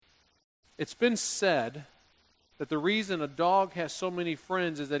It's been said that the reason a dog has so many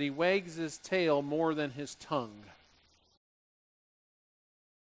friends is that he wags his tail more than his tongue.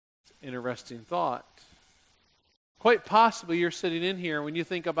 It's an interesting thought. Quite possibly you're sitting in here, when you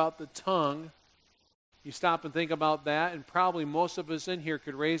think about the tongue, you stop and think about that, and probably most of us in here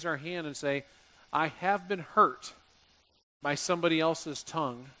could raise our hand and say, I have been hurt by somebody else's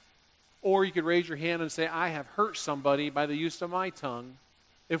tongue. Or you could raise your hand and say, I have hurt somebody by the use of my tongue,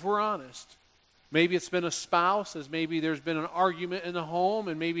 if we're honest. Maybe it's been a spouse, as maybe there's been an argument in the home,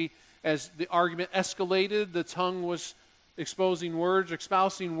 and maybe as the argument escalated, the tongue was espousing words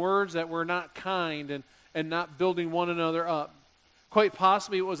that were not kind and not building one another up. Quite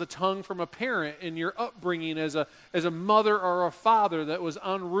possibly it was a tongue from a parent in your upbringing as a mother or a father that was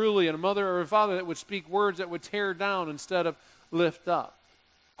unruly, and a mother or a father that would speak words that would tear down instead of lift up.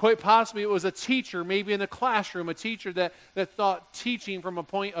 Quite possibly it was a teacher, maybe in the classroom, a teacher that thought teaching from a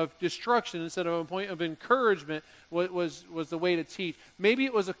point of destruction instead of a point of encouragement was the way to teach. Maybe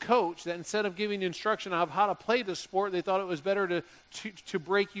it was a coach that instead of giving instruction of how to play the sport, they thought it was better to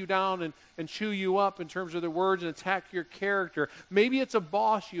break you down and chew you up in terms of the words and attack your character. Maybe it's a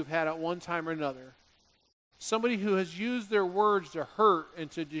boss you've had at one time or another. Somebody who has used their words to hurt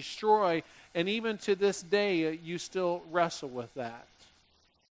and to destroy, and even to this day, you still wrestle with that.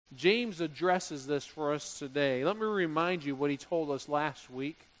 James addresses this for us today. Let me remind you what he told us last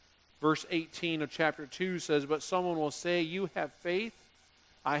week. Verse 18 of chapter 2 says, But someone will say, You have faith,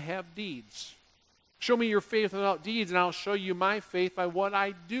 I have deeds. Show me your faith without deeds, and I'll show you my faith by what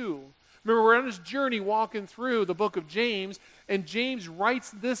I do. Remember, we're on this journey walking through the book of James, and James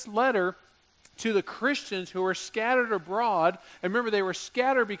writes this letter to the Christians who were scattered abroad. And remember, they were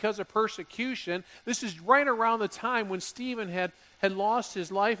scattered because of persecution. This is right around the time when Stephen had lost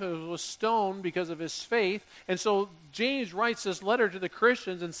his life and was stoned because of his faith. And so James writes this letter to the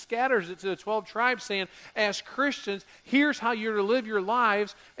Christians and scatters it to the 12 tribes saying, as Christians, here's how you're to live your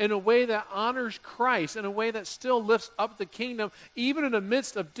lives in a way that honors Christ, in a way that still lifts up the kingdom, even in the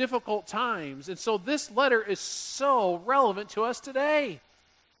midst of difficult times. And so this letter is so relevant to us today.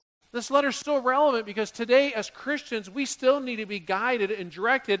 This letter is so relevant because today as Christians, we still need to be guided and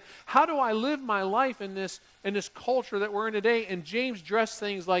directed. How do I live my life in this culture that we're in today? And James addressed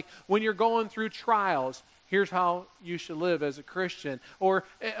things like when you're going through trials, here's how you should live as a Christian. Or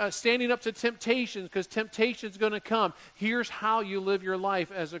standing up to temptations, because temptation's going to come. Here's how you live your life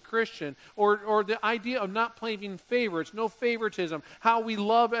as a Christian. Or the idea of not playing favorites, no favoritism. How we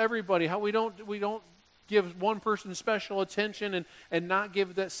love everybody. How we don't give one person special attention and not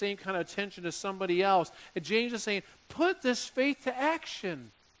give that same kind of attention to somebody else. And James is saying, put this faith to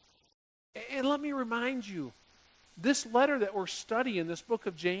action. And let me remind you, this letter that we're studying, this book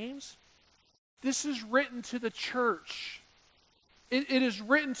of James, this is written to the church. It is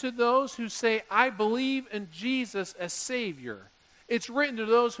written to those who say, I believe in Jesus as Savior. It's written to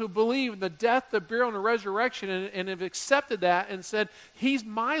those who believe in the death, the burial, and the resurrection and have accepted that and said, He's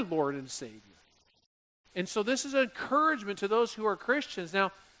my Lord and Savior. And so this is an encouragement to those who are Christians.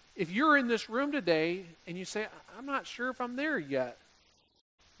 Now, if you're in this room today and you say, I'm not sure if I'm there yet,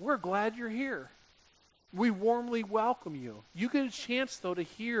 we're glad you're here. We warmly welcome you. You get a chance, though, to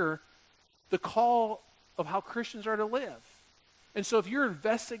hear the call of how Christians are to live. And so if you're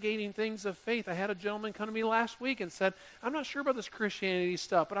investigating things of faith, I had a gentleman come to me last week and said, I'm not sure about this Christianity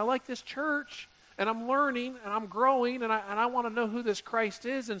stuff, but I like this church. And I'm learning, and I'm growing, and I want to know who this Christ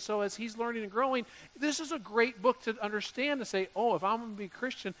is. And so as he's learning and growing, this is a great book to understand, to say, oh, if I'm going to be a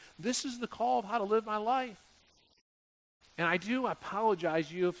Christian, this is the call of how to live my life. And I apologize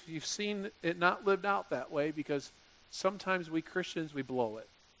to you if you've seen it not lived out that way, because sometimes we Christians, we blow it.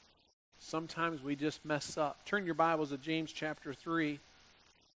 Sometimes we just mess up. Turn your Bibles to James chapter 3.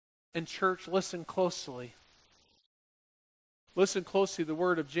 And church, listen closely. Listen closely to the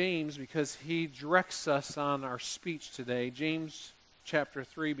word of James, because he directs us on our speech today. James chapter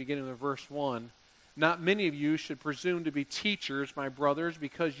 3, beginning with verse 1. Not many of you should presume to be teachers, my brothers,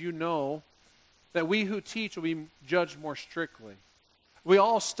 because you know that we who teach will be judged more strictly. We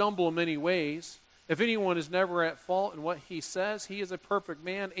all stumble in many ways. If anyone is never at fault in what he says, he is a perfect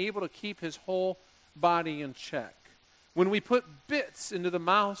man, able to keep his whole body in check. When we put bits into the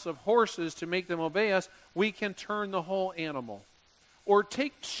mouths of horses to make them obey us, we can turn the whole animal. Or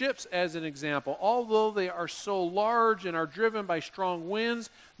take ships as an example. Although they are so large and are driven by strong winds,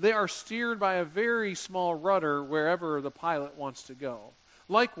 they are steered by a very small rudder wherever the pilot wants to go.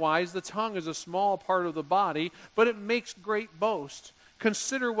 Likewise, the tongue is a small part of the body, but it makes great boast.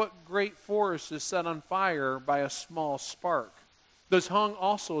 Consider what great forest is set on fire by a small spark. The tongue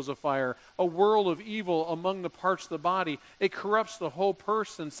also is a fire, a world of evil among the parts of the body. It corrupts the whole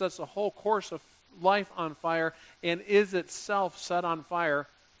person, sets the whole course of life on fire, and is itself set on fire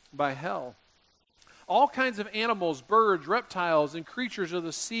by hell. All kinds of animals, birds, reptiles, and creatures of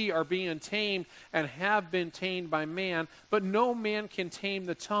the sea are being tamed and have been tamed by man, but no man can tame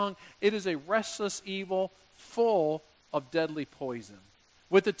the tongue. It is a restless evil full of deadly poison.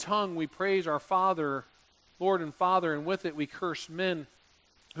 With the tongue we praise our Father, Lord and Father, and with it we curse men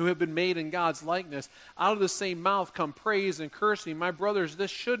who have been made in God's likeness. Out of the same mouth come praise and cursing. My brothers,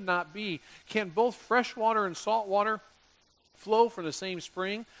 this should not be. Can both fresh water and salt water flow from the same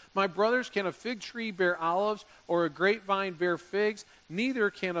spring? My brothers, can a fig tree bear olives or a grapevine bear figs? Neither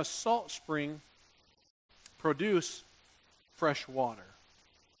can a salt spring produce fresh water.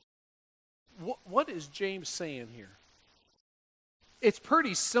 What is James saying here? It's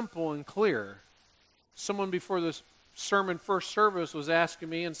pretty simple and clear. Someone before this sermon first service was asking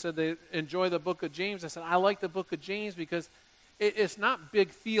me and said they enjoy the book of James. I said, I like the book of James because it's not big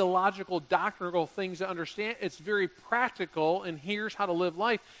theological, doctrinal things to understand. It's very practical, and here's how to live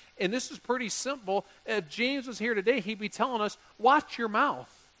life. And this is pretty simple. If James was here today, he'd be telling us, watch your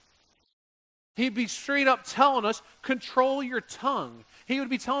mouth. He'd be straight up telling us, control your tongue. He would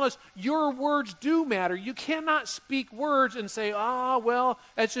be telling us, your words do matter. You cannot speak words and say, well,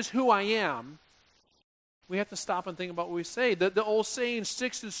 that's just who I am. We have to stop and think about what we say. The old saying,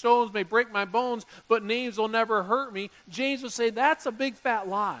 sticks and stones may break my bones, but names will never hurt me. James would say, that's a big fat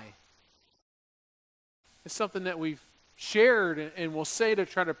lie. It's something that we've shared and will say to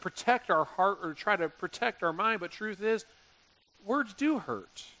try to protect our heart or try to protect our mind, but truth is, words do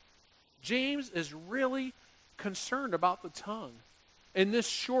hurt. James is really concerned about the tongue. In this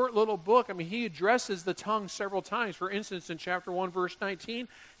short little book, he addresses the tongue several times. For instance, in chapter 1, verse 19,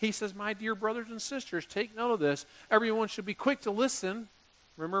 he says, my dear brothers and sisters, take note of this. Everyone should be quick to listen.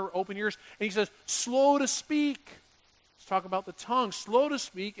 Remember, open ears. And he says, slow to speak. Let's talk about the tongue. Slow to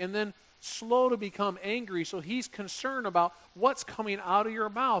speak and then slow to become angry. So he's concerned about what's coming out of your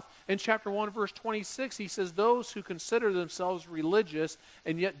mouth. In chapter 1, verse 26, he says, those who consider themselves religious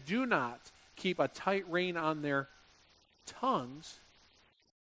and yet do not keep a tight rein on their tongues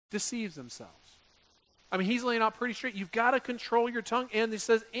deceives themselves. He's laying out pretty straight. You've got to control your tongue. And he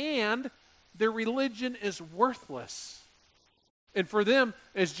says, and their religion is worthless. And for them,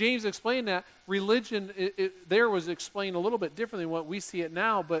 as James explained that, religion there was explained a little bit differently than what we see it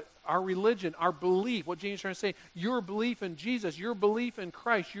now, but our religion, our belief, what James is trying to say, your belief in Jesus, your belief in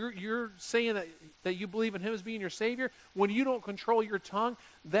Christ, you're saying that you believe in him as being your Savior, when you don't control your tongue,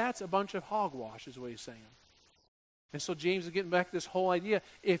 that's a bunch of hogwash is what he's saying. And so James is getting back to this whole idea.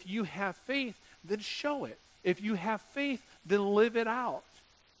 If you have faith, then show it. If you have faith, then live it out.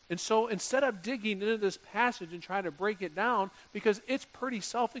 And so instead of digging into this passage and trying to break it down, because it's pretty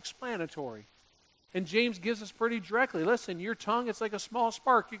self-explanatory. And James gives us pretty directly, listen, your tongue, it's like a small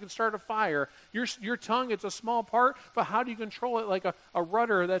spark. You can start a fire. Your tongue, it's a small part, but how do you control it like a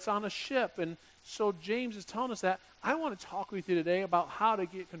rudder that's on a ship? And so James is telling us that. I want to talk with you today about how to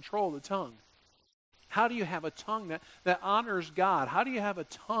get control of the tongue. How do you have a tongue that honors God? How do you have a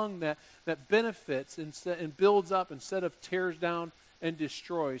tongue that benefits and builds up instead of tears down and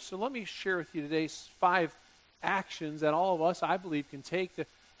destroys? So let me share with you today 5 actions that all of us, I believe, can take to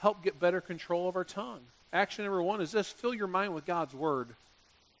help get better control of our tongue. Action number 1 is this: fill your mind with God's Word.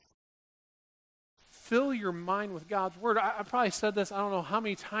 Fill your mind with God's Word. I probably said this I don't know how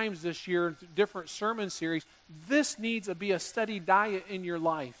many times this year in different sermon series. This needs to be a steady diet in your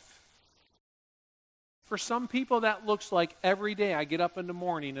life. For some people, that looks like every day I get up in the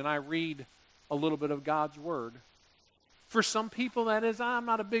morning and I read a little bit of God's Word. For some people, that is, I'm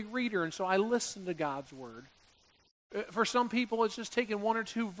not a big reader, and so I listen to God's Word. For some people, it's just taking 1 or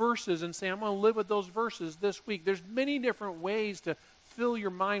 2 verses and saying, I'm going to live with those verses this week. There's many different ways to fill your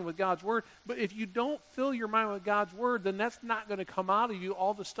mind with God's Word, but if you don't fill your mind with God's Word, then that's not going to come out of you.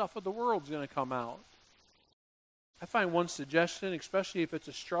 All the stuff of the world's going to come out. I find one suggestion, especially if it's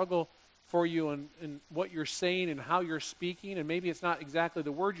a struggle for you and what you're saying and how you're speaking, and maybe it's not exactly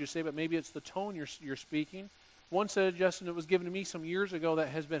the words you say, but maybe it's the tone you're speaking. One suggestion that was given to me some years ago that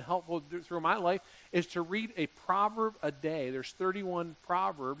has been helpful through my life is to read a proverb a day. There's 31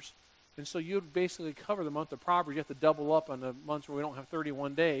 proverbs, and so you would basically cover the month of Proverbs. You have to double up on the months where we don't have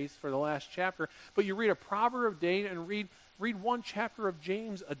 31 days for the last chapter, but you read a proverb a day and read 1 chapter of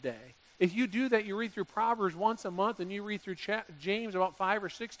James a day. If you do that, you read through Proverbs once a month, and you read through James about 5 or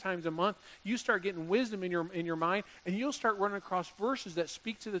 6 times a month, you start getting wisdom in your mind, and you'll start running across verses that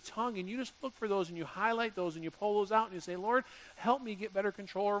speak to the tongue, and you just look for those, and you highlight those, and you pull those out, and you say, Lord, help me get better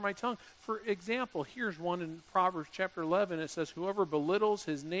control over my tongue. For example, here's one in Proverbs chapter 11. It says, whoever belittles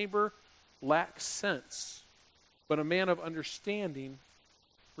his neighbor lacks sense, but a man of understanding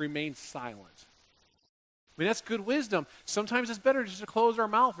remains silent. I mean, that's good wisdom. Sometimes it's better just to close our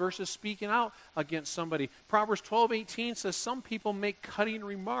mouth versus speaking out against somebody. Proverbs 12:18 says, some people make cutting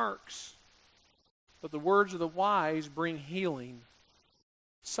remarks, but the words of the wise bring healing.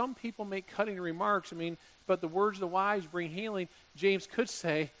 Some people make cutting remarks, but the words of the wise bring healing. James could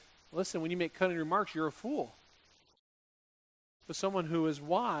say, listen, when you make cutting remarks, you're a fool. But someone who is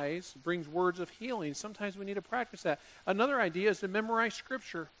wise brings words of healing. Sometimes we need to practice that. Another idea is to memorize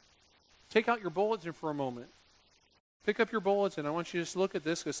Scripture. Take out your bulletin for a moment. Pick up your bulletin. I want you to just look at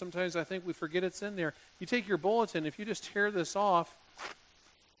this because sometimes I think we forget it's in there. You take your bulletin, if you just tear this off,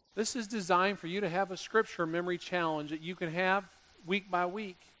 this is designed for you to have a Scripture memory challenge that you can have week by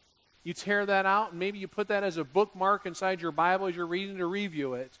week. You tear that out, and maybe you put that as a bookmark inside your Bible as you're reading to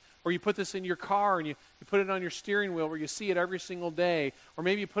review it. Or you put this in your car and you put it on your steering wheel where you see it every single day. Or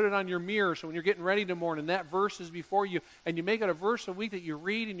maybe you put it on your mirror so when you're getting ready in the morning, that verse is before you. And you make it a verse a week that you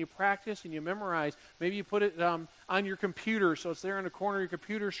read and you practice and you memorize. Maybe you put it on your computer so it's there in the corner of your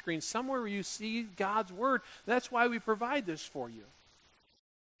computer screen. Somewhere where you see God's Word. That's why we provide this for you.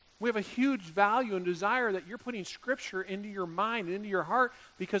 We have a huge value and desire that you're putting Scripture into your mind and into your heart,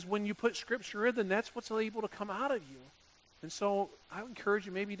 because when you put Scripture in, then that's what's able to come out of you. And so I would encourage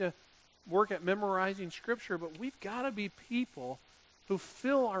you maybe to work at memorizing Scripture, but we've got to be people who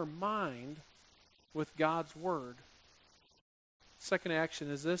fill our mind with God's Word. Second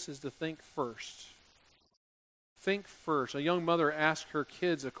action is to think first. Think first. A young mother asks her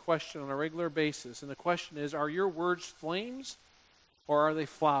kids a question on a regular basis, and the question is, are your words flames or are they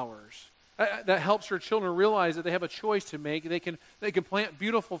flowers? That helps her children realize that they have a choice to make. They can plant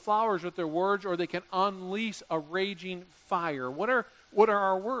beautiful flowers with their words, or they can unleash a raging fire. What are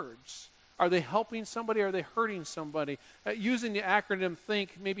our words? Are they helping somebody? Or are they hurting somebody? Using the acronym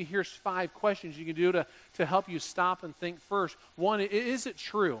THINK, maybe here's 5 questions you can do to help you stop and think first. One, is it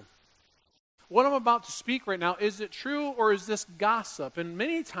true? What I'm about to speak right now, is it true or is this gossip? And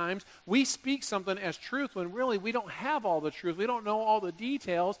many times we speak something as truth when really we don't have all the truth. We don't know all the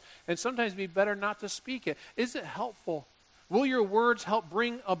details, and sometimes it'd be better not to speak it. Is it helpful? Will your words help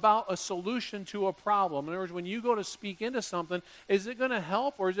bring about a solution to a problem? In other words, when you go to speak into something, is it going to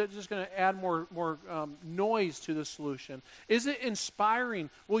help or is it just going to add more noise to the solution? Is it inspiring?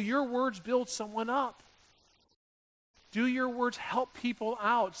 Will your words build someone up? Do your words help people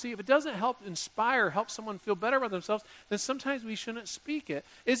out? See, if it doesn't help inspire, help someone feel better about themselves, then sometimes we shouldn't speak it.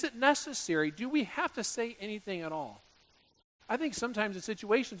 Is it necessary? Do we have to say anything at all? I think sometimes in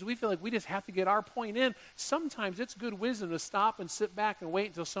situations we feel like we just have to get our point in. Sometimes it's good wisdom to stop and sit back and wait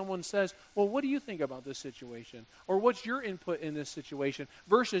until someone says, well, what do you think about this situation? Or what's your input in this situation?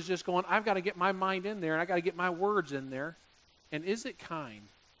 Versus just going, I've got to get my mind in there and I've got to get my words in there. And is it kind?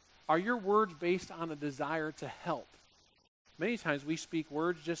 Are your words based on a desire to help? Many times we speak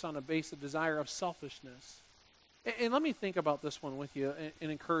words just on a base of desire of selfishness. And let me think about this one with you and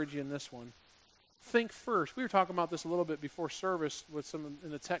encourage you in this one. Think first. We were talking about this a little bit before service with some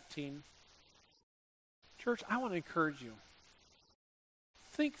in the tech team. Church, I want to encourage you.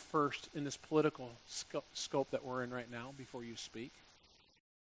 Think first in this political scope that we're in right now before you speak.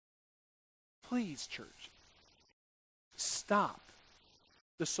 Please, church, stop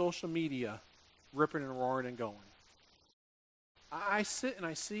the social media ripping and roaring and going. I sit and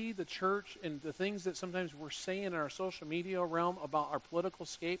I see the church and the things that sometimes we're saying in our social media realm about our political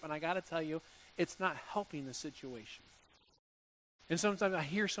scape, and I got to tell you, it's not helping the situation. And sometimes I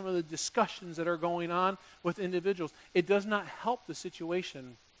hear some of the discussions that are going on with individuals. It does not help the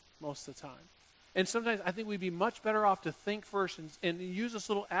situation most of the time. And sometimes I think we'd be much better off to think first and use this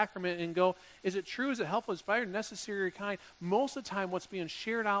little acronym and go, is it true, is it helpful, inspired, necessary, or kind? Most of the time what's being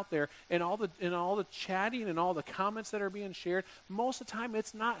shared out there and all the chatting and all the comments that are being shared, most of the time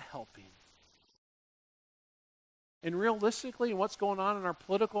it's not helping. And realistically, what's going on in our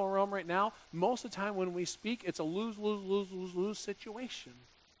political realm right now, most of the time when we speak, it's a lose situation.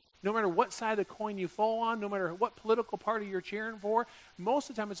 No matter what side of the coin you fall on, no matter what political party you're cheering for, most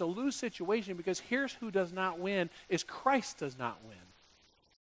of the time it's a lose situation, because here's who does not win, is Christ does not win.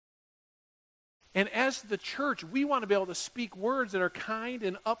 And as the church, we want to be able to speak words that are kind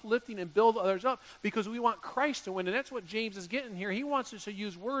and uplifting and build others up because we want Christ to win. And that's what James is getting here. He wants us to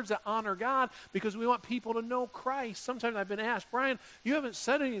use words that honor God because we want people to know Christ. Sometimes I've been asked, Brian, you haven't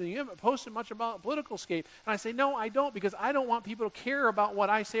said anything. You haven't posted much about political scape. And I say, no, I don't, because I don't want people to care about what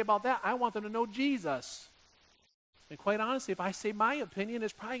I say about that. I want them to know Jesus. And quite honestly, if I say my opinion,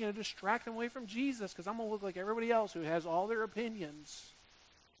 it's probably going to distract them away from Jesus because I'm going to look like everybody else who has all their opinions.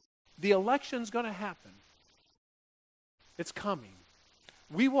 The election's going to happen. It's coming.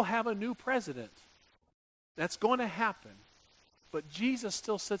 We will have a new president. That's going to happen. But Jesus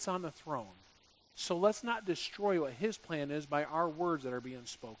still sits on the throne. So let's not destroy what his plan is by our words that are being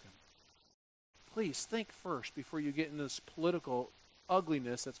spoken. Please think first before you get into this political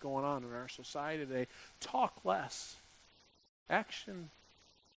ugliness that's going on in our society today. Talk less. Action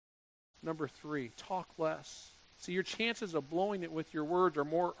number 3, talk less. See, your chances of blowing it with your words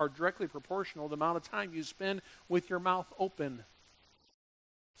are directly proportional to the amount of time you spend with your mouth open.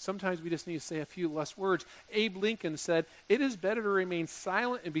 Sometimes we just need to say a few less words. Abe Lincoln said, "It is better to remain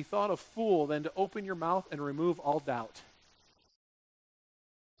silent and be thought a fool than to open your mouth and remove all doubt."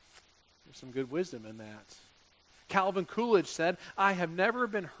 There's some good wisdom in that. Calvin Coolidge said, "I have never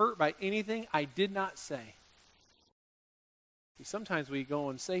been hurt by anything I did not say." Sometimes we go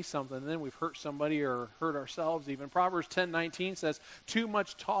and say something and then we've hurt somebody or hurt ourselves even. Proverbs 10:19 says, "Too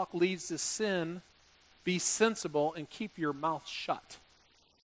much talk leads to sin. Be sensible and keep your mouth shut."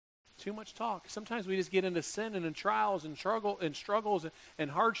 Too much talk. Sometimes we just get into sin and in trials and struggles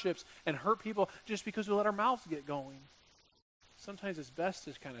and hardships and hurt people just because we let our mouths get going. Sometimes it's best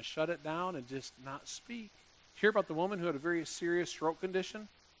to kind of shut it down and just not speak. Hear about the woman who had a very serious throat condition?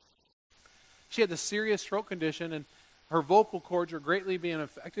 She had this serious throat condition, and her vocal cords were greatly being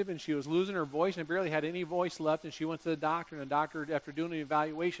affected, and she was losing her voice and barely had any voice left. And she went to the doctor, and the doctor, after doing an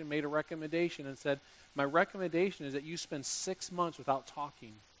evaluation, made a recommendation and said, "My recommendation is that you spend 6 months without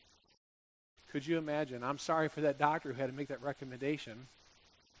talking." Could you imagine? I'm sorry for that doctor who had to make that recommendation.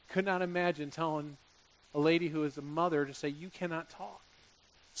 Could not imagine telling a lady who is a mother to say, "You cannot talk."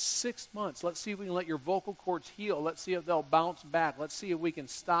 6 months. Let's see if we can let your vocal cords heal. Let's see if they'll bounce back. Let's see if we can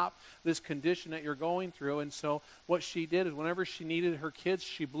stop this condition that you're going through. And so what she did is whenever she needed her kids,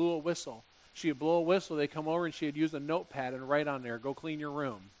 she blew a whistle. She would blow a whistle. They'd come over and she would use a notepad and write on there, "Go clean your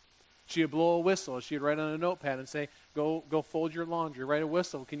room." She would blow a whistle. She would write on a notepad and say, go fold your laundry. Write a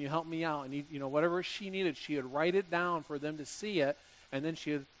whistle. "Can you help me out?" And whatever she needed, she would write it down for them to see it. And then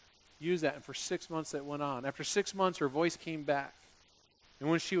she would use that. And for 6 months that went on. After 6 months, her voice came back. And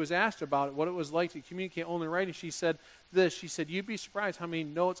when she was asked about it, what it was like to communicate only writing, she said this. She said, "You'd be surprised how many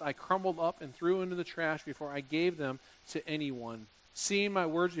notes I crumbled up and threw into the trash before I gave them to anyone. Seeing my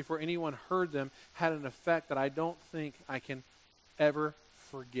words before anyone heard them had an effect that I don't think I can ever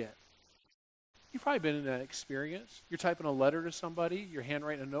forget." You've probably been in that experience. You're typing a letter to somebody, you're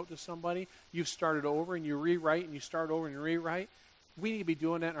handwriting a note to somebody, you've started over and you rewrite and you start over and you rewrite. We need to be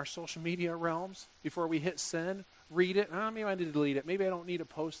doing that in our social media realms before we hit send. Read it. Maybe I need to delete it. Maybe I don't need to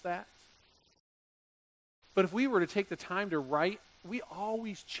post that. But if we were to take the time to write, we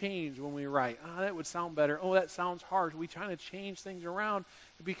always change when we write. That would sound better. Oh, that sounds harsh. We try to change things around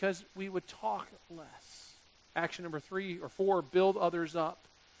because we would talk less. Action number 3 or 4, build others up.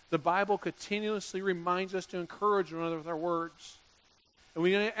 The Bible continuously reminds us to encourage one another with our words. And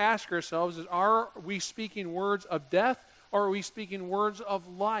we need to ask ourselves, are we speaking words of death or are we speaking words of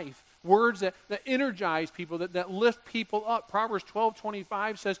life? Words that energize people, that lift people up. Proverbs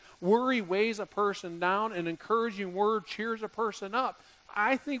 12:25 says, "Worry weighs a person down, an encouraging word cheers a person up."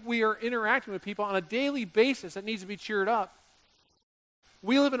 I think we are interacting with people on a daily basis that needs to be cheered up.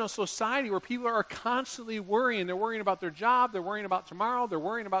 We live in a society where people are constantly worrying. They're worrying about their job. They're worrying about tomorrow. They're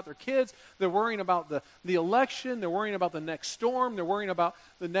worrying about their kids. They're worrying about the election. They're worrying about the next storm. They're worrying about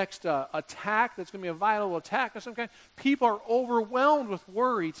the next attack that's going to be a vital attack of some kind. People are overwhelmed with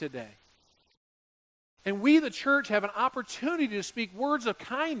worry today. And we, the church, have an opportunity to speak words of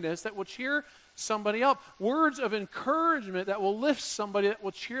kindness that will cheer somebody up. Words of encouragement that will lift somebody, that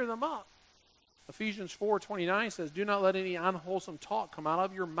will cheer them up. Ephesians 4:29 says, "Do not let any unwholesome talk come out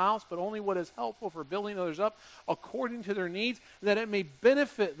of your mouths, but only what is helpful for building others up according to their needs, that it may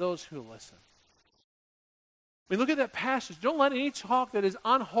benefit those who listen." We look at that passage. Don't let any talk that is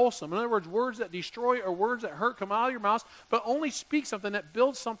unwholesome, in other words, words that destroy or words that hurt, come out of your mouths, but only speak something that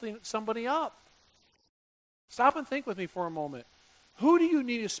builds somebody up. Stop and think with me for a moment. Who do you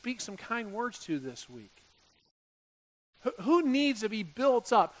need to speak some kind words to this week? Who needs to be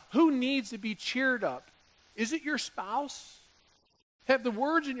built up? Who needs to be cheered up? Is it your spouse? Have the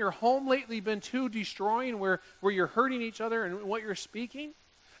words in your home lately been too destroying where you're hurting each other and what you're speaking?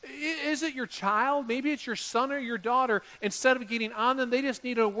 Is it your child? Maybe it's your son or your daughter. Instead of getting on them, they just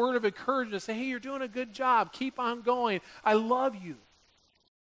need a word of encouragement to say, hey, you're doing a good job. Keep on going. I love you.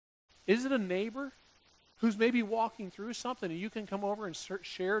 Is it a neighbor who's maybe walking through something and you can come over and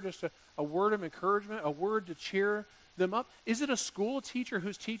share just a word of encouragement, a word to cheer them up? Is it a school teacher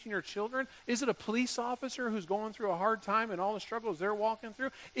who's teaching your children? Is it a police officer who's going through a hard time and all the struggles they're walking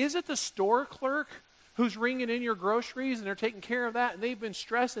through? Is it the store clerk who's ringing in your groceries and they're taking care of that and they've been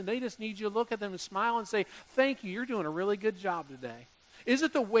stressed and they just need you to look at them and smile and say, thank you, you're doing a really good job today? Is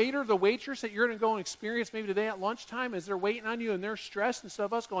it the waiter, the waitress that you're going to go and experience maybe today at lunchtime as they're waiting on you and they're stressed instead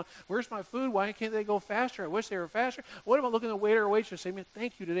of us going, where's my food? Why can't they go faster? I wish they were faster. What about looking at the waiter or waitress and saying,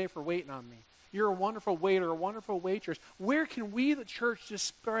 thank you today for waiting on me? You're a wonderful waiter, a wonderful waitress. Where can we, the church, just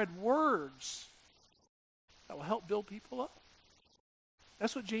spread words that will help build people up?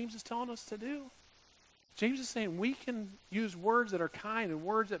 That's what James is telling us to do. James is saying we can use words that are kind and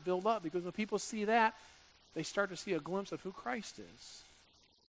words that build up, because when people see that, they start to see a glimpse of who Christ is.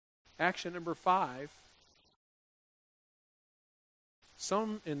 Action number 5.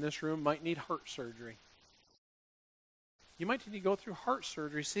 Some in this room might need heart surgery. You might need to go through heart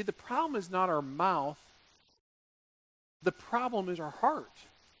surgery. See, the problem is not our mouth. The problem is our heart.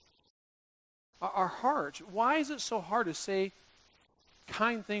 Our heart. Why is it so hard to say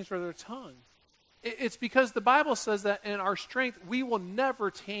kind things with our tongue? It's because the Bible says that in our strength, we will never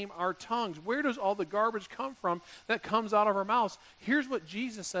tame our tongues. Where does all the garbage come from that comes out of our mouths? Here's what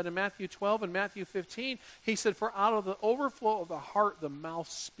Jesus said in Matthew 12 and Matthew 15. He said, for out of the overflow of the heart, the mouth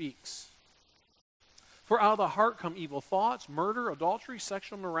speaks. For out of the heart come evil thoughts, murder, adultery,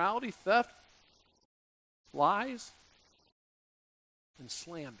 sexual immorality, theft, lies, and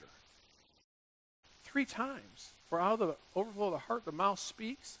slander. 3 times. For out of the overflow of the heart, the mouth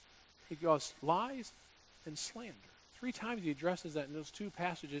speaks. He goes lies and slander. 3 times he addresses that in those 2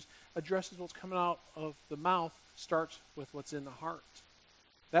 passages, addresses what's coming out of the mouth, starts with what's in the heart.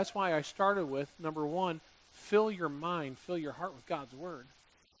 That's why I started with, number 1, fill your mind, fill your heart with God's word.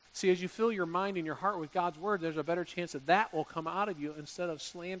 See, as you fill your mind and your heart with God's word, there's a better chance that that will come out of you instead of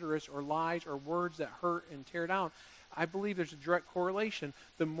slanderous or lies or words that hurt and tear down. I believe there's a direct correlation.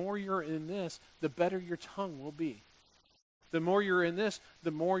 The more you're in this, the better your tongue will be. The more you're in this,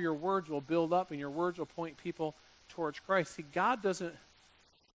 the more your words will build up and your words will point people towards Christ. See, God doesn't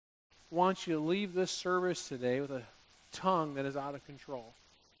want you to leave this service today with a tongue that is out of control.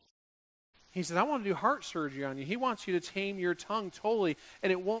 He said, I want to do heart surgery on you. He wants you to tame your tongue totally,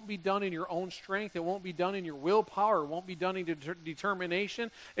 and it won't be done in your own strength. It won't be done in your willpower. It won't be done in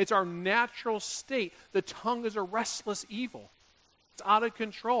determination. It's our natural state. The tongue is a restless evil. It's out of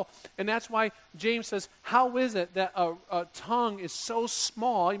control. And that's why James says, how is it that a tongue is so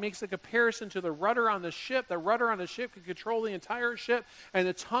small? He makes a comparison to the rudder on the ship. The rudder on the ship can control the entire ship, and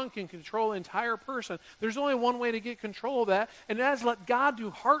the tongue can control the entire person. There's only one way to get control of that, and that is let God do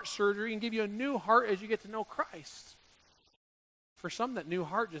heart surgery and give you a new heart as you get to know Christ. For some, that new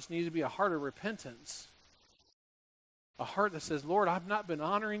heart just needs to be a heart of repentance. A heart that says, Lord, I've not been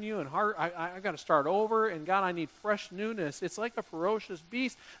honoring you, and I've got to start over, and God, I need fresh newness. It's like a ferocious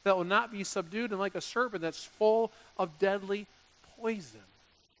beast that will not be subdued, and like a serpent that's full of deadly poison.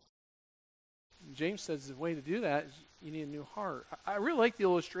 And James says the way to do that is you need a new heart. I really like the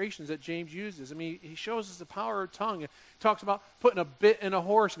illustrations that James uses. I mean, he shows us the power of tongue. He talks about putting a bit in a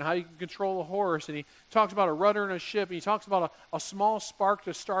horse and how you can control a horse. And he talks about a rudder in a ship. And he talks about a small spark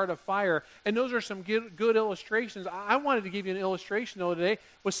to start a fire. And those are some good illustrations. I wanted to give you an illustration, though, today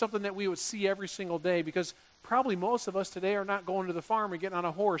with something that we would see every single day, because probably most of us today are not going to the farm and getting on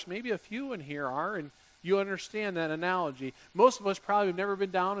a horse. Maybe a few in here are, and you understand that analogy. Most of us probably have never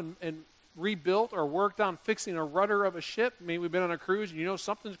been down and rebuilt or worked on fixing a rudder of a ship. Maybe we've been on a cruise and you know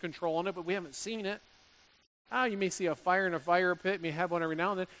something's controlling it, but we haven't seen it. You may see a fire in a fire pit, you may have one every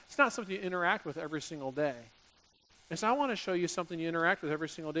now and then. It's not something you interact with every single day. And so I want to show you something you interact with every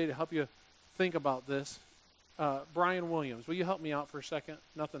single day to help you think about this. Brian Williams, will you help me out for a second?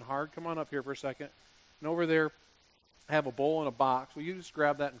 Nothing hard. Come on up here for a second. And over there, I have a bowl and a box. Will you just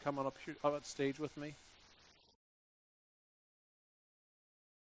grab that and come on up on stage with me?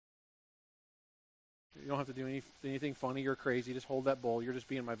 You don't have to do anything funny or crazy. Just hold that bowl. You're just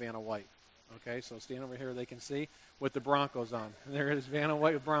being my Vanna White. Okay, so stand over here they can see with the Broncos on. And there it is, Vanna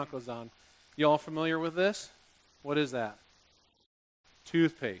White with Broncos on. You all familiar with this? What is that?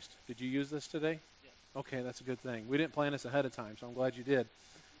 Toothpaste. Did you use this today? Yes. Okay, that's a good thing. We didn't plan this ahead of time, so I'm glad you did.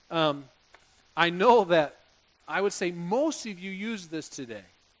 I know that I would say most of you use this today.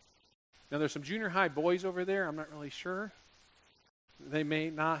 Now, there's some junior high boys over there. I'm not really sure. They may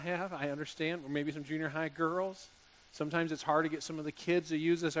not have, I understand, or maybe some junior high girls. Sometimes it's hard to get some of the kids to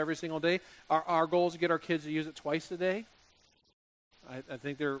use this every single day. Our goal is to get our kids to use it twice a day. I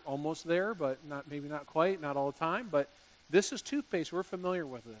think they're almost there, but maybe not quite, not all the time. But this is toothpaste. We're familiar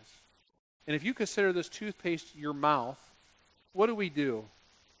with this. And if you consider this toothpaste your mouth, what do?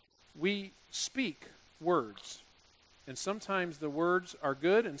 We speak words. And sometimes the words are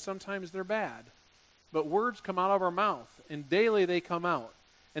good and sometimes they're bad. But words come out of our mouth, and daily they come out.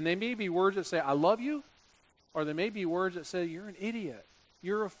 And they may be words that say, I love you, or they may be words that say, you're an idiot,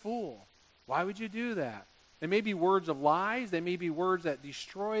 you're a fool. Why would you do that? They may be words of lies. They may be words that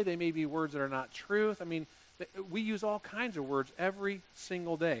destroy. They may be words that are not truth. I mean, we use all kinds of words every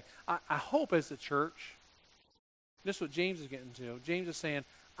single day. I hope as the church, this is what James is getting to. James is saying,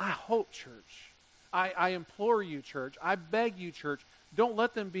 I hope, church. I implore you, church. I beg you, church. Don't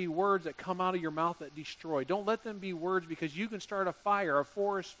let them be words that come out of your mouth that destroy. Don't let them be words because you can start a fire, a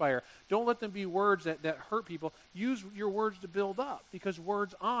forest fire. Don't let them be words that hurt people. Use your words to build up because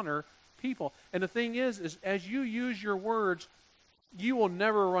words honor people. And the thing is as you use your words, you will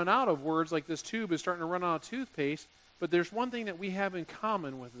never run out of words like this tube is starting to run out of toothpaste. But there's one thing that we have in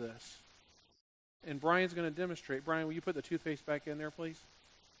common with this. And Brian's going to demonstrate. Brian, will you put the toothpaste back in there, please?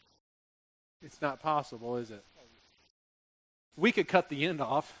 It's not possible, is it? We could cut the end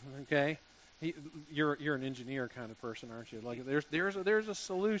off, okay? You're an engineer kind of person, aren't you? Like there's a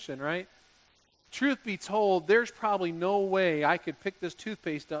solution, right? Truth be told, there's probably no way I could pick this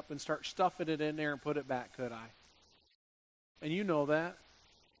toothpaste up and start stuffing it in there and put it back, could I? And you know that.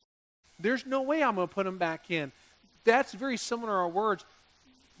 There's no way I'm going to put them back in. That's very similar to our words.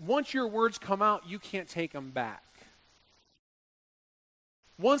 Once your words come out, you can't take them back.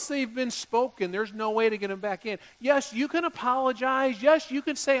 Once they've been spoken, there's no way to get them back in. Yes, you can apologize. Yes, you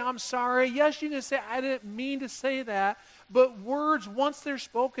can say, I'm sorry. Yes, you can say, I didn't mean to say that. But words, once they're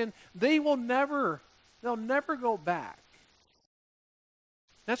spoken, they'll never go back.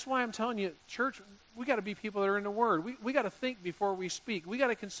 That's why I'm telling you, church, we got to be people that are in the Word. We got to think before we speak. We got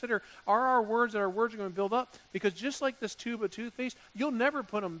to consider, are our words going to build up? Because just like this tube of toothpaste, you'll never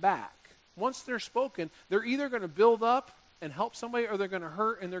put them back. Once they're spoken, they're either going to build up and help somebody, or they're going to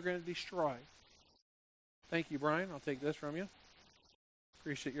hurt and they're going to destroy. Thank you, Brian. I'll take this from you.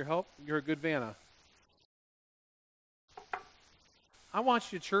 Appreciate your help. You're a good Vanna. I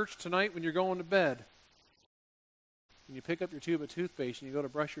want you, church, tonight when you're going to bed, when you pick up your tube of toothpaste and you go to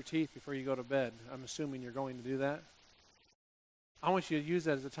brush your teeth before you go to bed, I'm assuming you're going to do that. I want you to use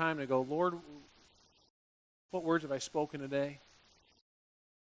that as a time to go, Lord, what words have I spoken today?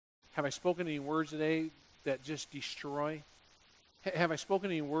 Have I spoken any words today that just destroy? Have I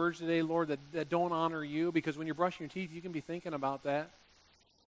spoken any words today, Lord, that don't honor you? Because when you're brushing your teeth, you can be thinking about that.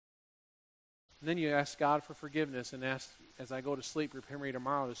 And then you ask God for forgiveness and ask, as I go to sleep, prepare me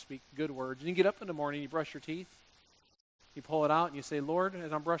tomorrow to speak good words. And you get up in the morning, you brush your teeth, you pull it out, and you say, Lord,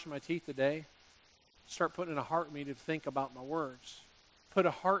 as I'm brushing my teeth today, start putting a heart in me to think about my words. Put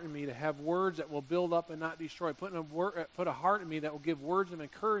a heart in me to have words that will build up and not destroy. Put a heart in me that will give words of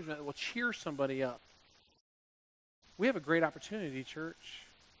encouragement that will cheer somebody up. We have a great opportunity, church.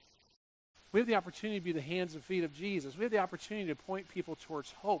 We have the opportunity to be the hands and feet of Jesus. We have the opportunity to point people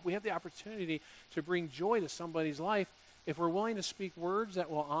towards hope. We have the opportunity to bring joy to somebody's life if we're willing to speak words that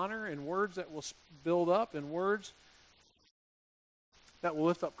will honor and words that will build up and words that will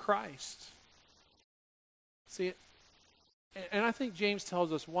lift up Christ. See, and I think James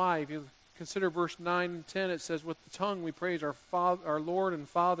tells us why. If you consider verse 9 and 10, it says, with the tongue we praise our Lord and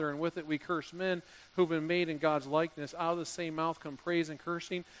Father, and with it we curse men who've been made in God's likeness. Out of the same mouth come praise and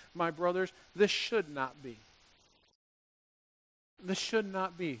cursing. My brothers, this should not be. This should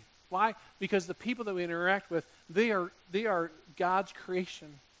not be. Why? Because the people that we interact with, they are God's creation.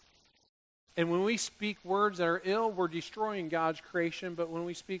 And when we speak words that are ill, we're destroying God's creation. But when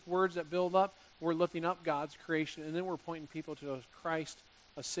we speak words that build up, we're lifting up God's creation. And then we're pointing people to Christ,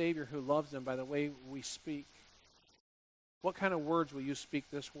 a Savior who loves them by the way we speak. What kind of words will you speak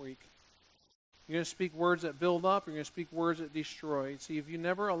this week? You're going to speak words that build up, or you're going to speak words that destroy. See, if you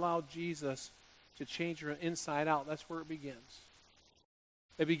never allow Jesus to change your inside out, that's where it begins.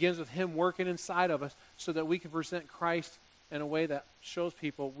 It begins with Him working inside of us so that we can present Christ in a way that shows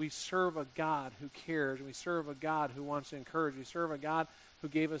people we serve a God who cares, and we serve a God who wants to encourage. We serve a God who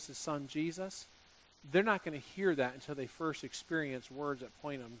gave us His Son, Jesus. They're not going to hear that until they first experience words that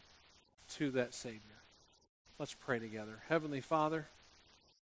point them to that Savior. Let's pray together. Heavenly Father,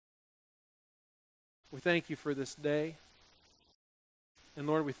 we thank you for this day. And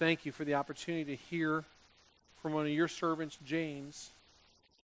Lord, we thank you for the opportunity to hear from one of your servants, James,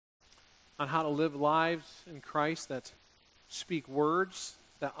 on how to live lives in Christ that speak words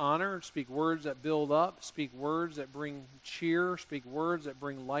that honor, speak words that build up, speak words that bring cheer, speak words that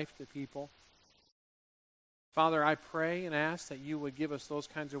bring life to people. Father, I pray and ask that you would give us those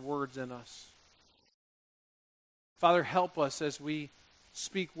kinds of words in us. Father, help us as we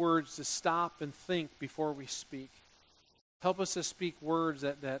speak words to stop and think before we speak. Help us to speak words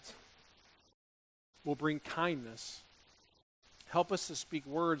that will bring kindness. Help us to speak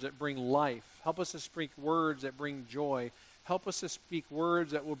words that bring life. Help us to speak words that bring joy. Help us to speak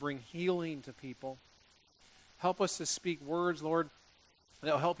words that will bring healing to people. Help us to speak words, Lord,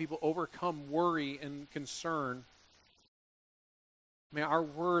 that will help people overcome worry and concern. May our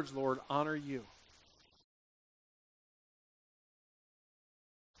words, Lord, honor you.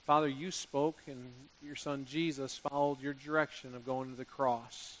 Father, you spoke, and your Son Jesus followed your direction of going to the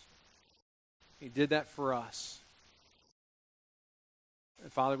cross. He did that for us.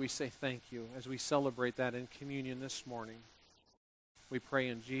 And Father, we say thank you as we celebrate that in communion this morning. We pray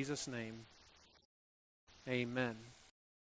in Jesus' name. Amen.